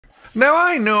Now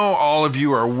I know all of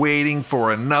you are waiting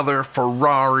for another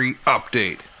Ferrari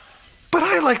update, but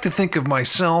I like to think of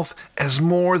myself as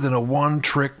more than a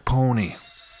one-trick pony.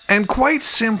 And quite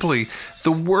simply,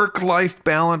 the work-life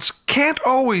balance can't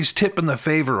always tip in the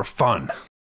favor of fun.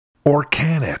 Or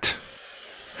can it?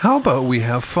 How about we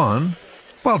have fun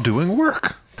while doing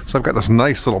work? So I've got this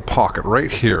nice little pocket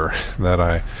right here that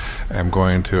I am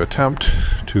going to attempt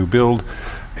to build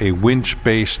a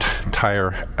winch-based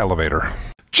tire elevator.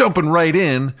 Jumping right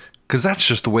in, because that's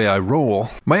just the way I roll.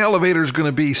 My elevator is going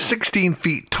to be 16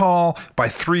 feet tall by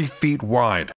 3 feet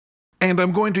wide. And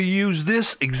I'm going to use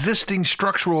this existing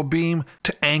structural beam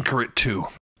to anchor it to.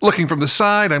 Looking from the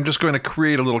side, I'm just going to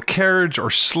create a little carriage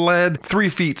or sled, 3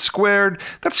 feet squared.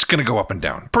 That's going to go up and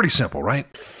down. Pretty simple, right?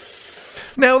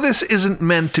 Now, this isn't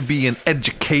meant to be an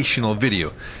educational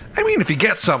video. I mean, if you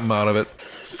get something out of it,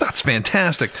 that's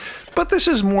fantastic. But this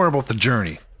is more about the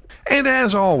journey. And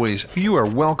as always, you are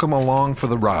welcome along for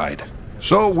the ride.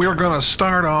 So we're going to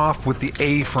start off with the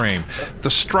A-frame, the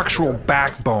structural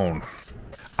backbone.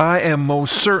 I am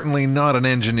most certainly not an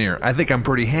engineer. I think I'm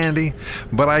pretty handy,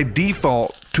 but I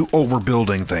default to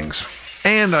overbuilding things.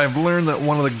 And I've learned that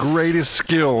one of the greatest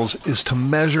skills is to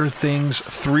measure things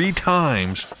 3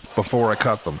 times before I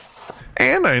cut them.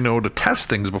 And I know to test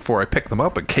things before I pick them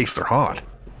up in case they're hot.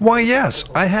 Why yes,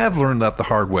 I have learned that the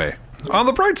hard way. On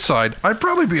the bright side, I'd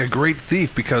probably be a great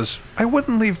thief because I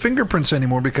wouldn't leave fingerprints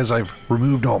anymore because I've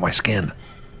removed all my skin.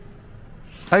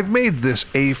 I've made this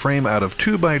A-frame out of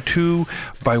 2x2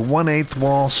 by 1/8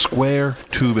 wall square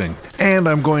tubing, and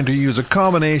I'm going to use a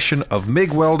combination of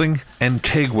MIG welding and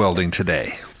TIG welding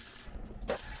today.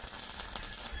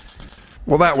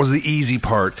 Well, that was the easy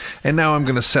part, and now I'm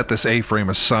going to set this A-frame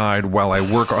aside while I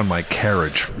work on my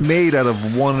carriage, made out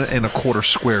of 1 1/4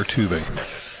 square tubing.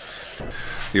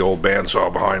 The old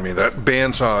bandsaw behind me. That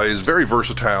bandsaw is very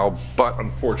versatile, but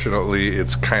unfortunately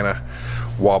it's kind of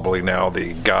wobbly now.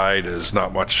 The guide is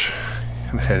not much,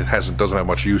 doesn't have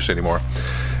much use anymore.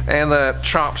 And that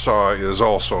chop saw is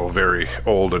also very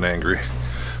old and angry.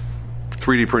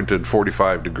 3D printed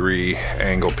 45-degree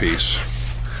angle piece.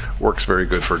 Works very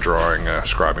good for drawing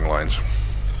scribing lines.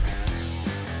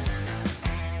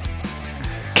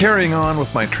 Carrying on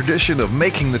with my tradition of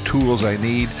making the tools I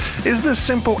need is this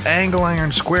simple angle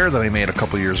iron square that I made a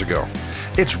couple years ago.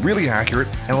 It's really accurate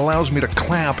and allows me to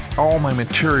clamp all my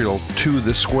material to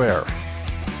the square.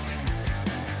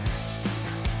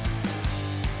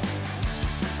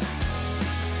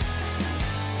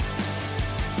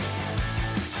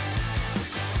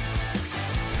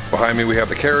 Behind me we have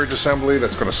the carriage assembly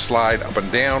that's going to slide up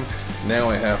and down. Now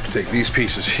I have to take these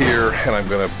pieces here and I'm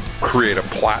going to create a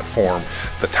platform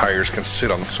the tires can sit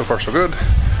on. So far so good.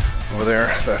 Over there,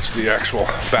 that's the actual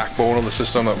backbone of the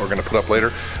system that we're going to put up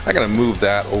later. I'm going to move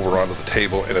that over onto the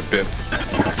table in a bit.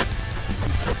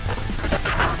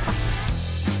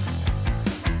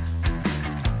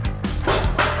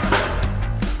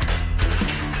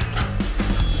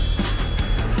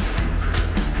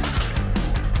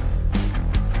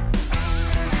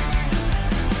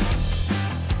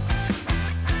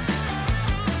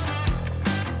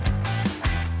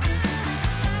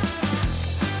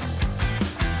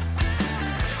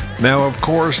 Now, of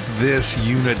course, this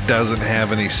unit doesn't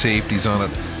have any safeties on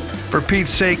it. For Pete's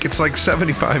sake, it's like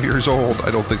 75 years old. I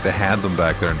don't think they had them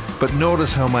back then. But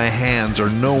notice how my hands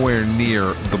are nowhere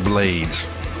near the blades.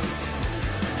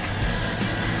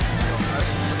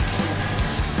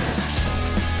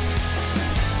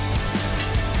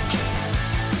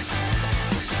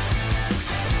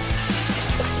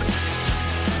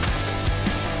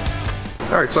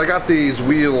 All right, so I got these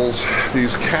wheels,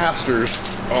 these casters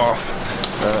off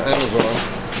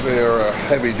Amazon. They are a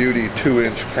heavy-duty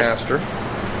 2-inch caster.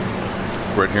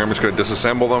 Right here, I'm just going to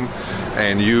disassemble them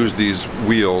and use these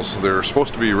wheels. They're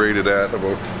supposed to be rated at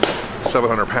about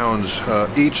 700 pounds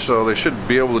each, so they should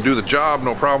be able to do the job,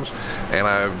 no problems. And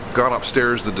I've gone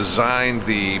upstairs to design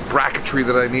the bracketry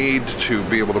that I need to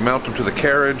be able to mount them to the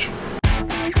carriage.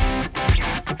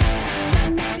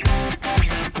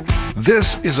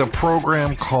 This is a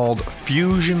program called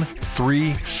Fusion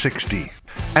 360.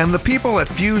 And the people at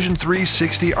Fusion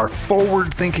 360 are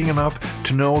forward-thinking enough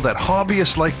to know that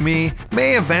hobbyists like me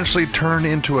may eventually turn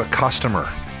into a customer.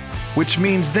 Which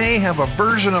means they have a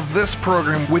version of this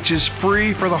program which is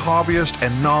free for the hobbyist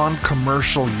and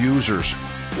non-commercial users.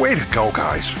 Way to go,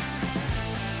 guys.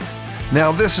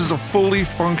 Now, this is a fully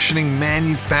functioning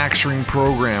manufacturing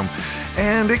program,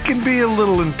 and it can be a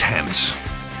little intense.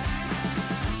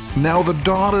 Now, the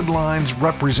dotted lines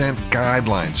represent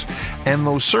guidelines, and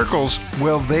those circles,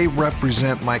 well, they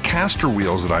represent my caster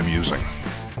wheels that I'm using.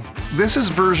 This is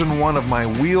version 1 of my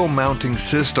wheel mounting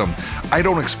system. I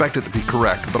don't expect it to be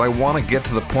correct, but I want to get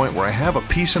to the point where I have a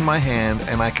piece in my hand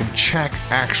and I can check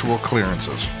actual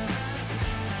clearances.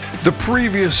 The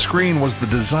previous screen was the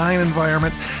design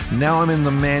environment, now I'm in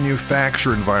the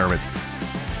manufacture environment.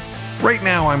 Right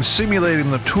now I'm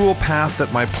simulating the tool path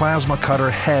that my plasma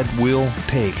cutter head will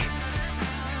take.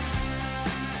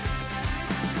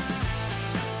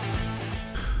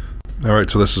 Alright,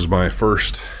 so this is my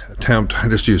first attempt. I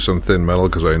just used some thin metal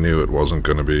because I knew it wasn't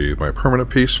going to be my permanent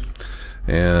piece.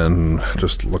 And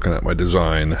just looking at my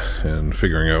design and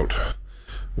figuring out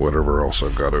whatever else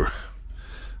I've got to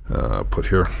put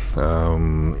here.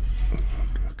 Going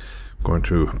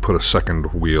to put a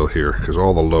second wheel here because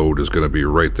all the load is going to be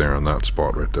right there in that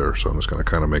spot right there. So I'm just going to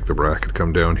kind of make the bracket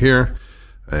come down here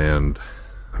and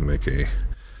make a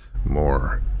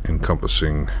more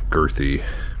encompassing, girthy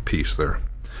piece there.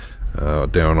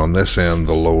 Down on this end,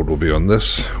 the load will be on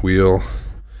this wheel,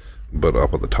 but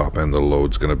up at the top end, the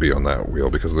load's going to be on that wheel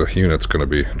because the unit's going to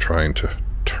be trying to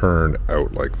turn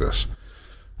out like this.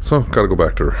 So, got to go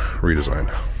back to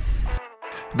redesign.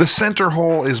 The center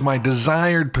hole is my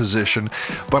desired position,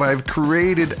 but I've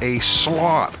created a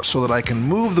slot so that I can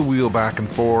move the wheel back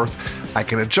and forth, I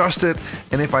can adjust it,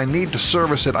 and if I need to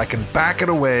service it, I can back it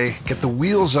away, get the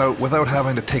wheels out without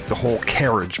having to take the whole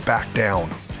carriage back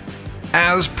down.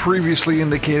 As previously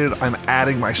indicated, I'm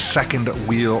adding my second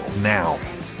wheel now.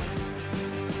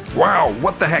 Wow,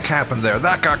 what the heck happened there?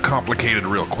 That got complicated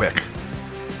real quick.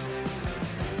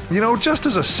 You know, just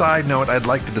as a side note, I'd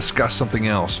like to discuss something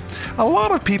else. A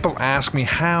lot of people ask me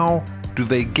how do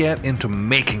they get into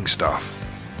making stuff.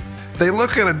 They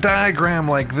look at a diagram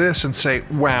like this and say,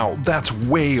 wow, that's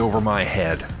way over my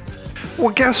head.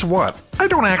 Well, guess what? I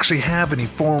don't actually have any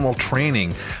formal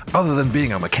training other than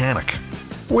being a mechanic,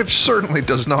 which certainly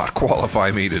does not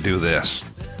qualify me to do this.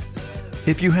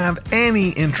 If you have any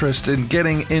interest in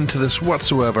getting into this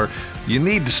whatsoever, you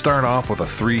need to start off with a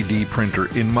 3D printer,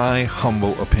 in my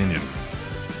humble opinion.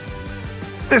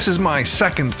 This is my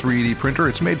second 3D printer.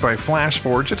 It's made by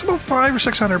FlashForge. It's about $500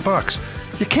 or $600.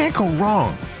 You can't go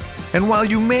wrong. And while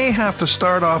you may have to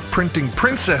start off printing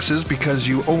princesses because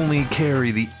you only carry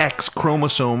the X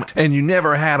chromosome and you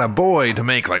never had a boy to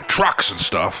make like trucks and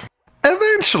stuff,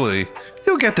 eventually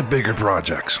you'll get to bigger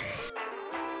projects.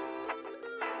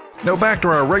 Now back to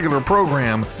our regular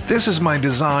program. This is my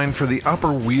design for the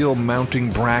upper wheel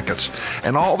mounting brackets,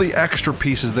 and all the extra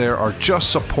pieces there are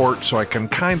just support so I can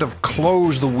kind of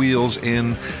close the wheels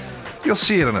in. You'll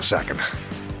see it in a second.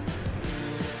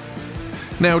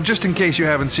 Now, just in case you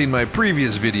haven't seen my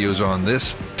previous videos on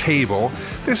this table,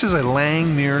 this is a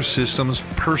Langmuir Systems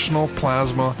personal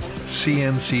plasma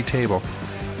CNC table,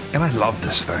 and I love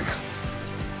this thing.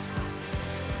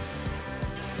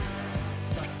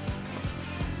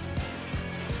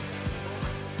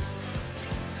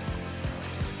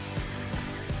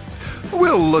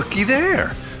 Well, looky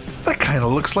there. That kind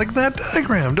of looks like that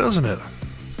diagram, doesn't it?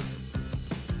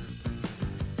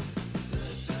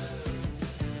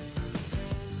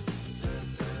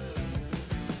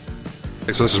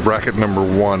 Okay, so this is bracket number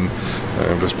 1.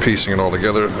 I'm just piecing it all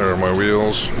together. There are my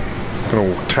wheels. I'm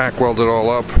going to tack weld it all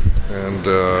up and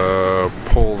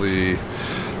pull the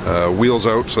wheels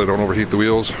out so I don't overheat the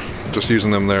wheels. Just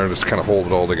using them there just to kind of hold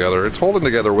it all together. It's holding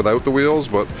together without the wheels,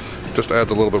 but just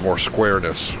adds a little bit more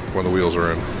squareness when the wheels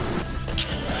are in.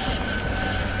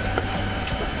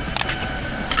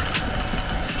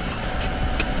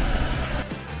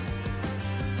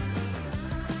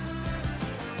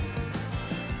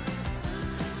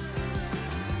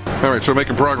 Alright, so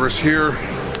making progress here.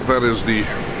 That is the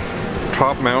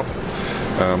top mount.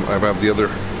 I have the other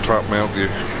top mount, the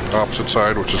opposite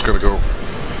side, which is going to go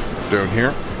down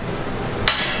here.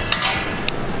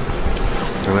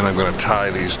 And then I'm going to tie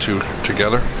these two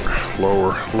together.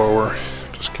 Lower, lower,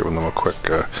 just giving them a quick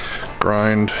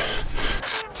grind.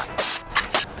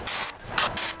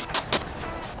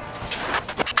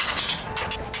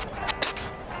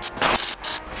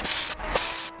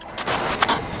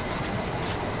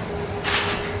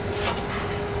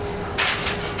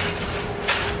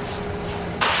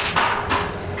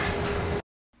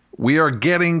 We are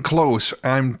getting close.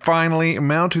 I'm finally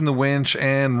mounting the winch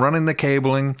and running the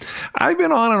cabling. I've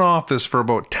been on and off this for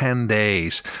about 10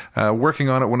 days, working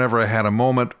on it whenever I had a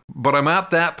moment, but I'm at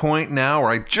that point now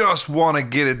where I just want to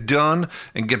get it done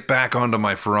and get back onto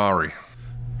my Ferrari.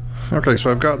 Okay, so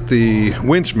I've got the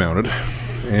winch mounted,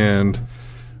 and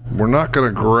we're not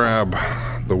going to grab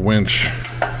the winch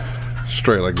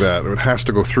straight like that. It has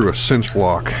to go through a cinch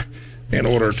block in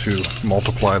order to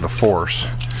multiply the force.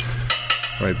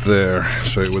 Right there,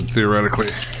 so it would theoretically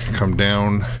come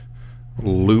down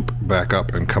loop back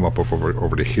up and come up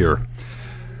over to here.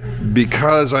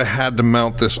 Because I had to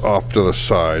mount this off to the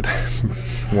side,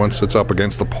 once it's up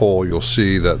against the pole, you'll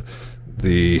see that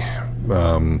the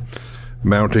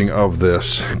mounting of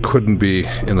this couldn't be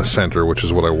in the center, which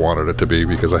is what I wanted it to be,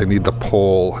 because I need the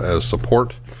pole as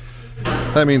support.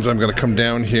 That means I'm going to come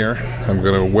down here, I'm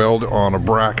going to weld on a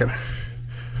bracket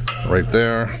right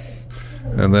there,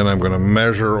 and then I'm going to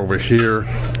measure over here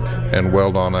and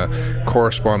weld on a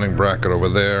corresponding bracket over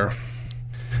there.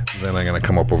 Then I'm going to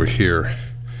come up over here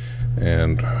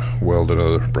and weld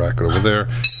another bracket over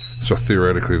there. So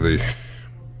theoretically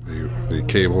the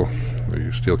cable,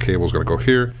 the steel cable is going to go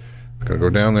here. It's going to go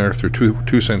down there through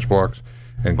two cinch blocks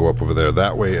and go up over there.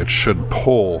 That way it should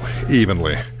pull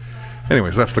evenly.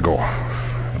 Anyways, that's the goal.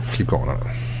 Keep going on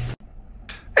it.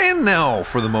 And now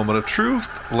for the moment of truth.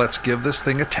 Let's give this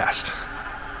thing a test.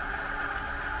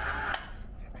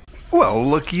 Well,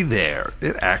 looky there.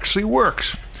 It actually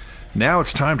works. Now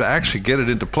it's time to actually get it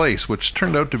into place, which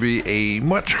turned out to be a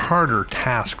much harder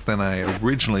task than I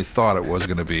originally thought it was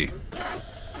going to be.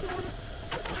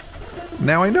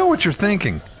 Now I know what you're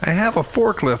thinking. I have a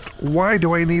forklift. Why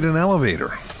do I need an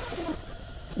elevator?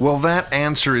 Well, that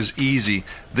answer is easy.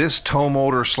 This tow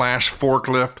motor slash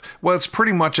forklift, well, it's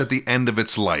pretty much at the end of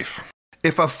its life.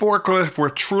 If a forklift were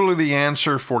truly the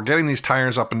answer for getting these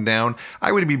tires up and down,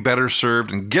 I would be better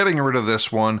served in getting rid of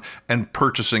this one and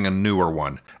purchasing a newer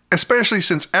one. Especially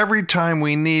since every time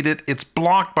we need it, it's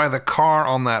blocked by the car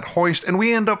on that hoist and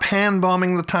we end up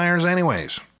hand-bombing the tires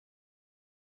anyways.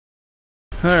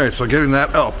 Alright, so getting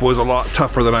that up was a lot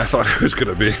tougher than I thought it was going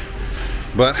to be.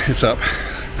 But it's up.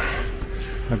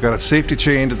 I've got it safety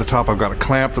chained at the top, I've got it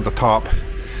clamped at the top.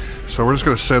 So we're just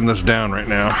going to send this down right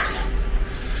now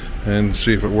and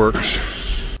see if it works.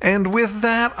 And with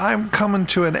that, I'm coming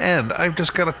to an end. I've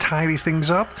just got to tidy things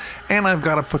up and I've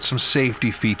got to put some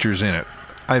safety features in it.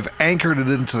 I've anchored it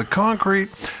into the concrete,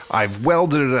 I've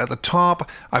welded it at the top,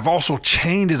 I've also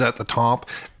chained it at the top,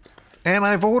 and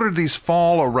I've ordered these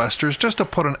fall arresters just to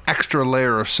put an extra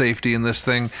layer of safety in this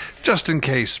thing, just in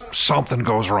case something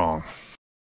goes wrong.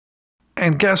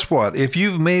 And guess what? If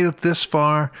you've made it this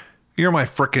far, you're my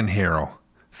frickin' hero.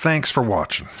 Thanks for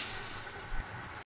watching.